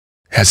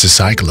As a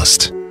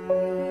cyclist,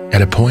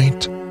 at a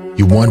point,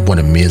 you won't want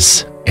to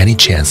miss any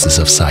chances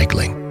of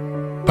cycling.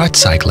 But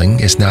cycling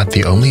is not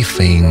the only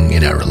thing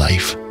in our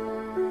life.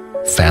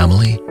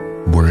 Family,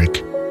 work,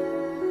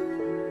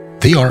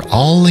 they are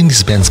all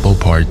indispensable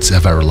parts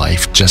of our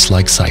life, just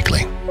like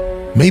cycling.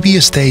 Maybe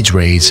a stage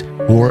race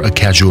or a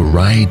casual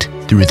ride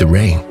through the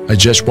rain. I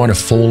just want to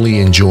fully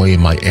enjoy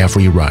my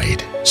every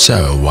ride.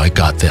 So I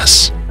got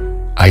this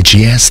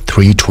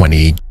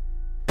iGS320.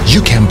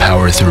 You can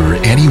power through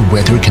any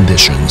weather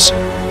conditions.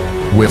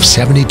 With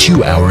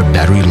 72-hour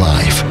battery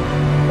life,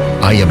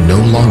 I am no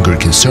longer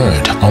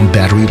concerned on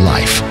battery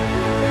life.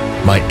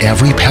 My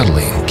every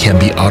pedaling can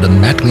be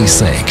automatically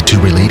synced to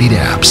related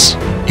apps.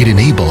 It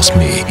enables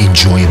me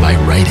enjoy my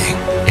riding,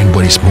 and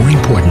what is more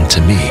important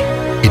to me,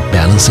 it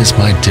balances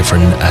my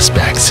different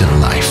aspects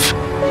in life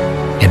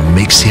and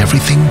makes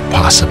everything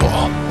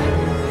possible.